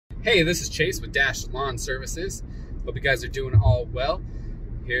Hey, this is Chase with Dash Lawn Services. Hope you guys are doing all well.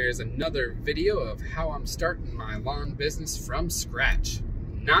 Here's another video of how I'm starting my lawn business from scratch.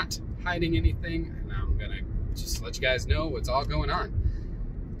 Not hiding anything, and I'm gonna just let you guys know what's all going on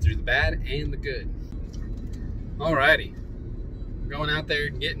through the bad and the good. Alrighty, going out there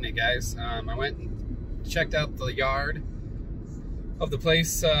and getting it, guys. I went and checked out the yard of the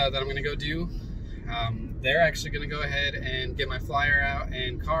place that I'm gonna go do. They're actually going to go ahead and get my flyer out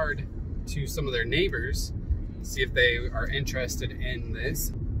and card to some of their neighbors, see if they are interested in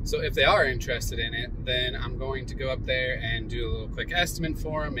this. So if they are interested in it, then I'm going to go up there and do a little quick estimate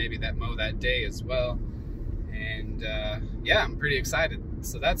for them, maybe mow that day as well. And yeah, I'm pretty excited.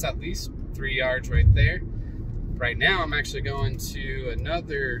 So that's at least 3 yards right there. Right now I'm actually going to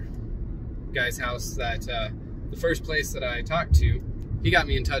another guy's house that the first place that I talked to, he got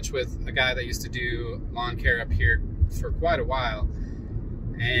me in touch with a guy that used to do lawn care up here for quite a while.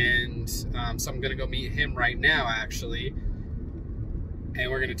 And so I'm gonna go meet him right now, actually.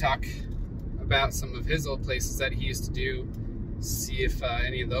 And we're gonna talk about some of his old places that he used to do, see if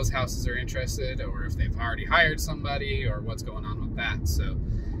any of those houses are interested, or if they've already hired somebody, or what's going on with that. So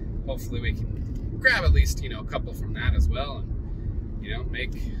hopefully we can grab at least, a couple from that as well, and,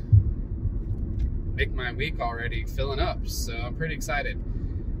 make my week already filling up. So I'm pretty excited.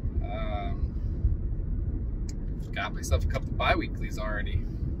 Got myself a couple bi-weeklies already.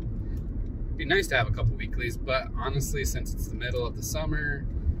 It'd be nice to have a couple weeklies, but honestly, since it's the middle of the summer,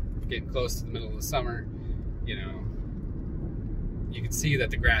 getting close to the middle of the summer, you can see that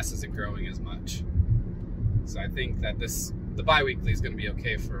the grass isn't growing as much. So I think that the bi-weekly is going to be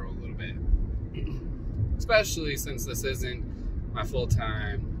okay for a little bit, especially since this isn't my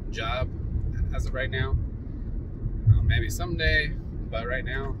full-time job as of right now. Maybe someday, but right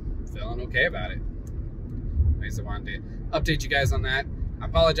now, feeling okay about it. I just wanted to update you guys on that. I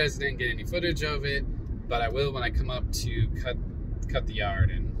apologize I didn't get any footage of it, but I will when I come up to cut the yard,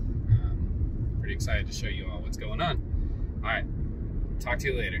 and pretty excited to show you all what's going on. All right, talk to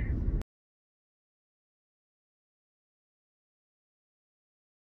you later.